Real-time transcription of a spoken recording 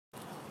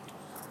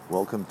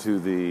Welcome to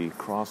the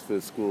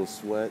CrossFit School of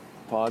Sweat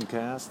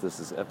podcast. This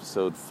is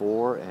episode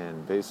 4,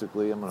 and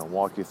basically I'm going to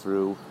walk you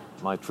through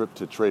my trip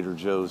to Trader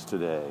Joe's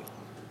today.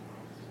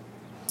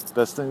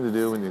 Best thing to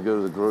do when you go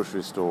to the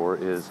grocery store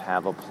is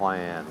have a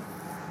plan.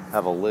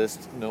 Have a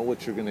list, know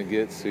what you're going to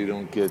get so you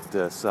don't get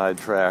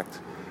sidetracked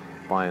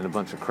buying a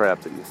bunch of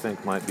crap that you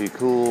think might be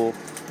cool.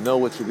 Know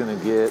what you're going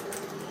to get,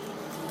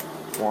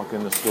 walk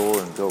in the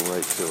store and go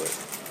right to it.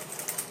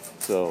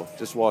 So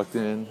just walked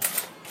in,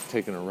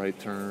 taking a right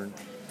turn.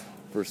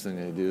 First thing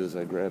I do is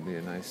I grab me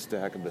a nice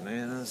stack of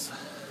bananas,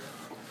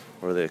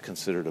 or are they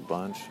considered a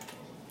bunch?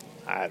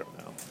 I don't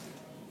know.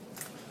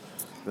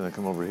 Then I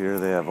come over here,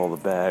 they have all the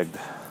bagged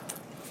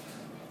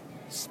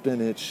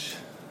spinach,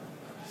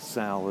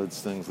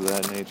 salads, things of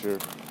that nature.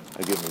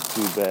 I get me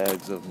 2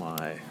 bags of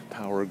my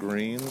Power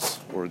Greens,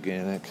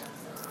 organic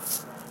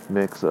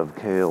mix of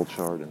kale,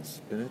 chard, and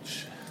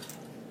spinach.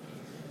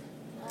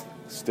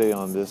 Stay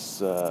on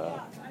this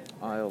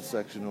aisle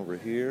section over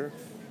here.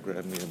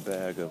 Grab me a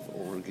bag of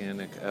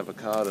organic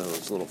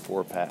avocados, little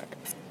 4-pack.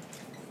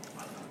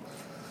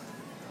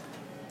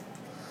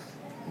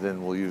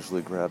 Then we'll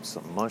usually grab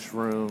some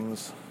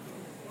mushrooms,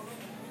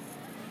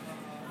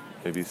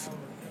 maybe some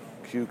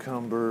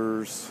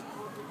cucumbers,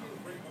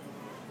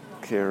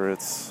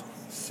 carrots,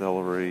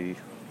 celery,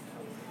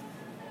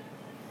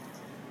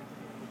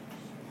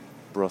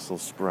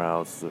 Brussels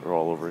sprouts that are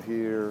all over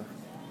here,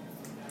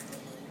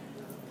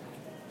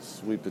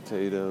 sweet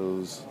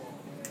potatoes.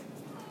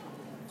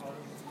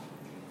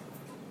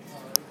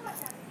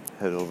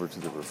 Head over to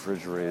the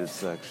refrigerated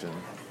section.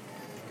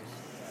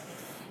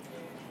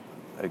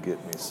 I get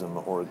me some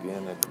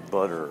organic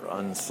butter,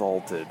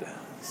 unsalted.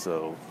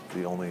 So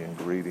the only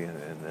ingredient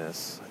in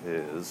this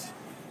is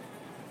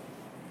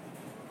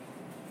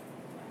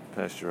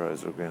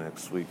pasteurized organic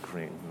sweet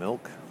cream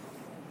milk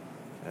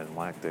and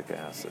lactic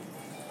acid.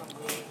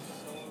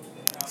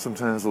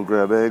 Sometimes we'll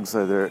grab eggs.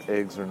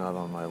 Eggs are not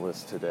on my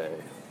list today,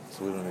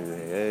 so we don't need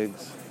any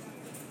eggs.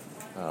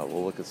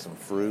 We'll look at some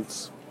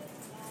fruits.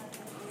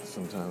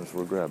 Sometimes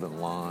we're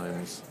grabbing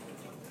limes,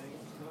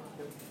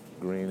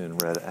 green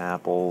and red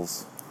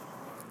apples,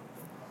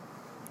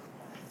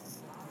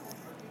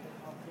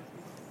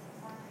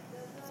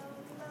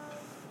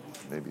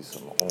 maybe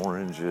some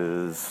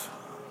oranges.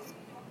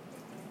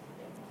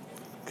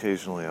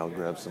 Occasionally I'll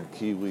grab some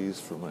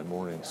kiwis for my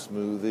morning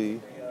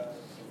smoothie.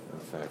 In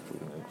fact,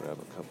 we're going to grab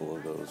a couple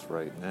of those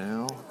right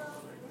now.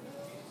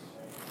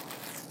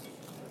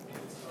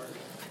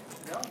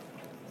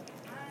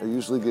 I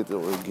usually get the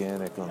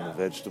organic on the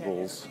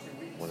vegetables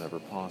whenever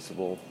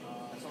possible,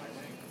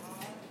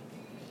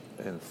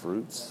 and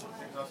fruits.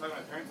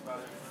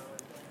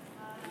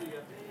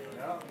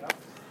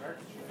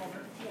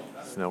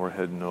 So now we're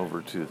heading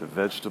over to the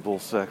vegetable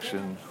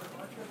section.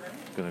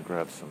 Gonna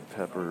grab some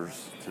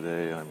peppers.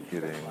 Today I'm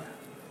getting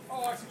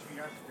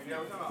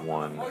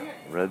 1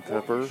 red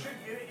pepper,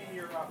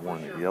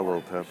 1 yellow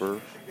pepper,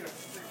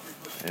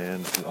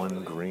 and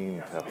 1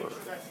 green pepper.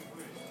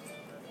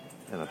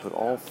 And I put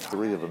all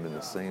 3 of them in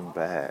the same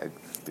bag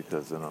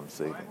because then I'm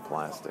saving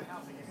plastic.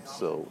 I'm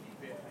so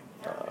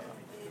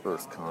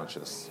earth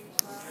conscious.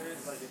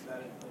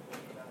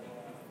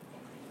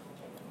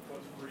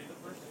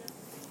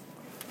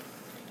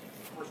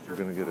 We're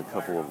going to get a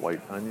couple of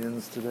white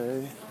onions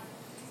today.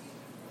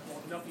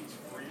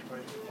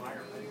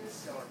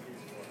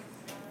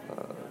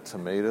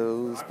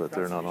 Tomatoes, but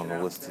they're not on the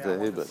list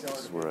today, but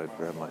this is where I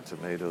grab my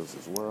tomatoes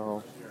as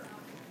well.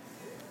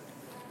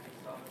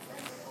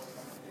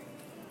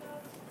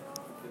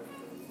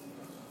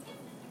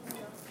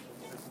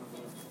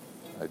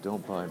 I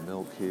don't buy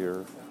milk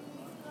here.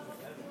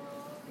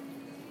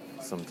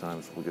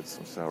 Sometimes we'll get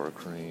some sour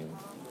cream.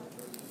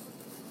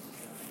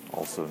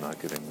 Also not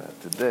getting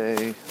that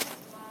today.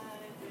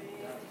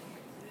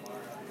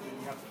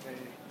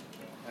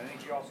 I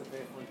think you also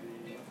pay for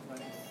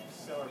the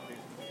seller fee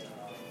for the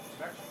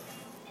inspection.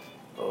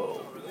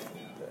 Oh, really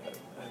need that.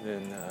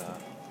 And then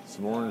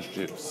some orange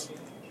juice.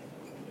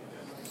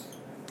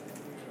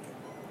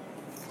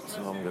 So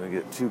I'm going to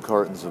get 2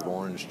 cartons of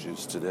orange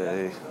juice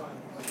today.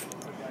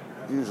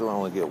 Usually I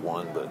only get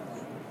 1, but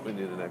we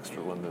need an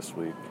extra one this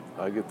week.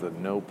 I get the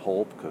no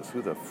pulp, because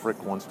who the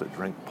frick wants to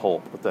drink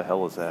pulp? What the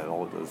hell is that?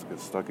 All it does is get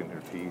stuck in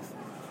your teeth.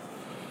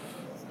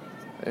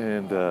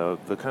 And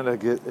the kind I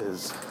get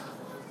is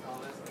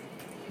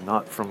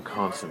not from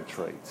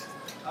concentrate.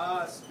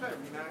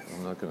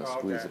 I'm not going to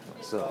squeeze it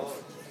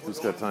myself. Who's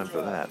got time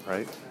for that,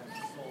 right?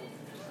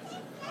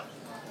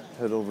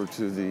 Head over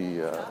to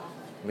the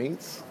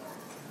meats.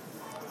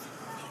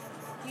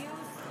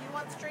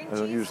 I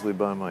don't usually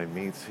buy my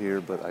meats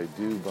here, but I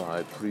do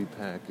buy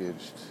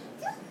prepackaged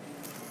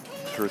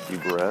turkey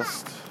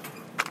breast.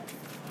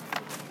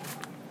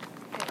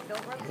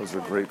 Those are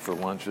great for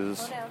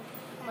lunches.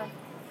 I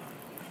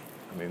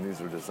mean,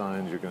 these are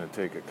designed, you're going to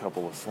take a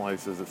couple of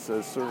slices. It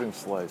says serving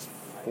size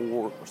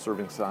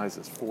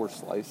is 4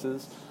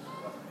 slices.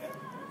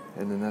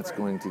 And then that's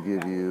going to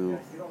give you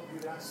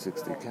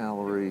 60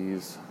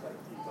 calories,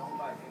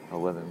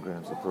 11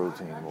 grams of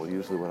protein. Well,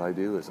 usually what I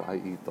do is I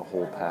eat the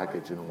whole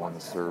package in one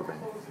serving,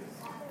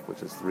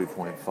 which is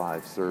 3.5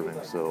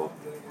 servings. So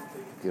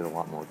I get a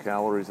lot more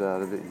calories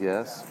out of it,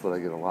 yes, but I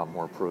get a lot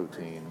more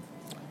protein.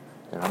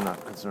 And I'm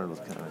not concerned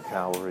with kind of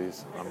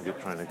calories. I'm just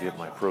trying to get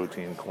my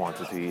protein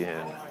quantity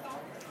in.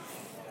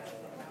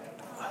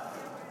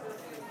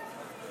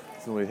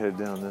 So we head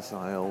down this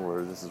aisle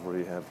where this is where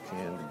you have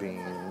canned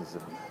beans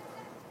and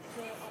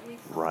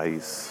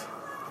rice,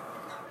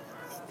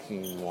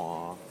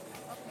 quinoa,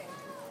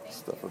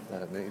 stuff of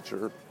that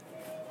nature.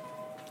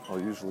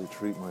 I'll usually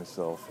treat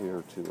myself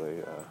here to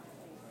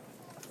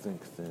a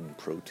Think Thin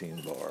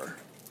protein bar.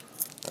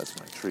 That's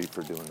my treat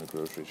for doing the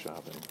grocery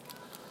shopping.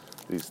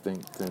 These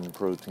Think Thin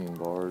protein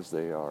bars,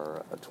 they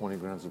are 20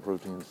 grams of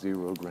protein,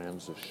 0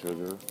 grams of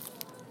sugar.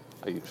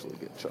 I usually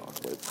get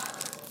chocolate,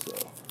 so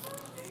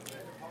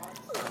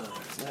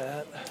there's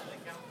that.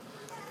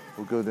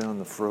 We'll go down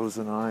the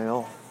frozen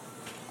aisle.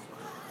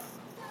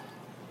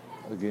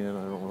 Again,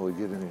 I don't really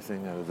get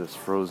anything out of this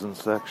frozen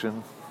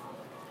section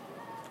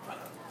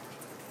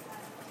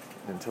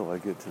until I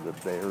get to the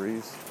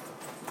berries.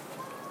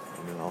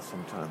 And then I'll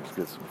sometimes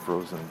get some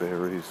frozen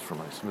berries for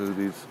my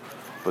smoothies,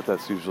 but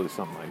that's usually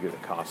something I get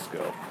at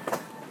Costco.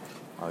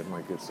 I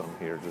might get some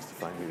here just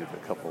if I needed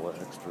a couple of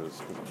extras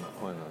because I'm not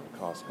planning on a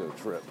Costco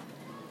trip.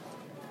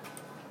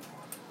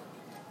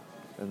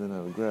 And then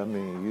I would grab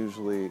me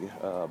usually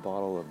a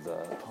bottle of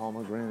the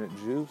pomegranate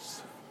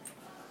juice.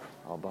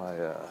 I'll buy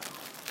a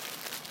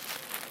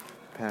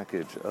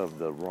package of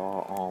the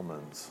raw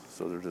almonds.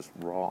 So they're just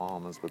raw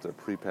almonds, but they're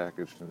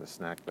prepackaged into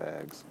snack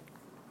bags.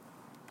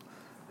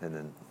 And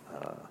then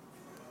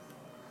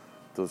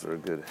those are a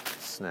good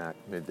snack,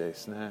 midday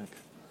snack.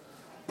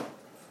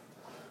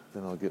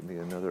 Then I'll get me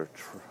another,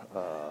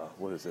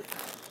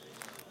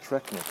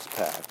 Trek Mix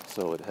pack.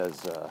 So it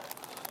has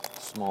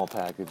small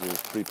packages,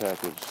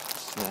 prepackaged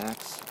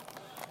snacks.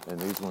 And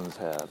these ones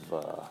have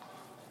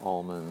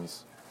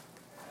almonds.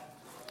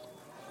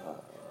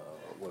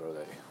 What are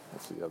they?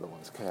 What's the other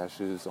ones?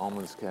 Cashews,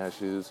 almonds,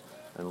 cashews,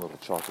 and little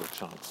chocolate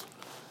chunks.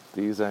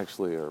 These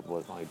actually are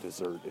what my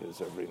dessert is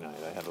every night.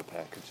 I have a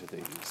package of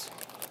these.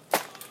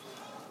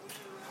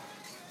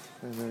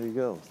 And there you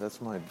go. That's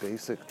my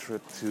basic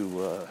trip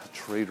to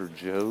Trader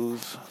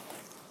Joe's.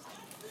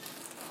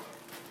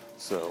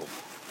 So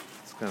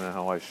it's kind of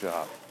how I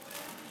shop.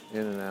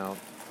 In and out,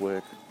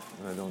 quick,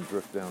 and I don't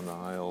drift down the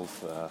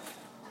aisles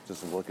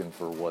just looking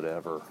for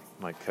whatever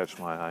might catch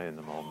my eye in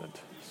the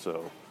moment.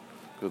 So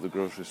go to the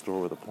grocery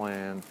store with a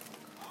plan.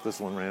 This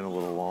one ran a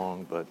little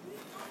long, but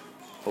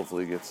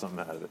hopefully get something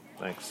out of it.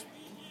 Thanks.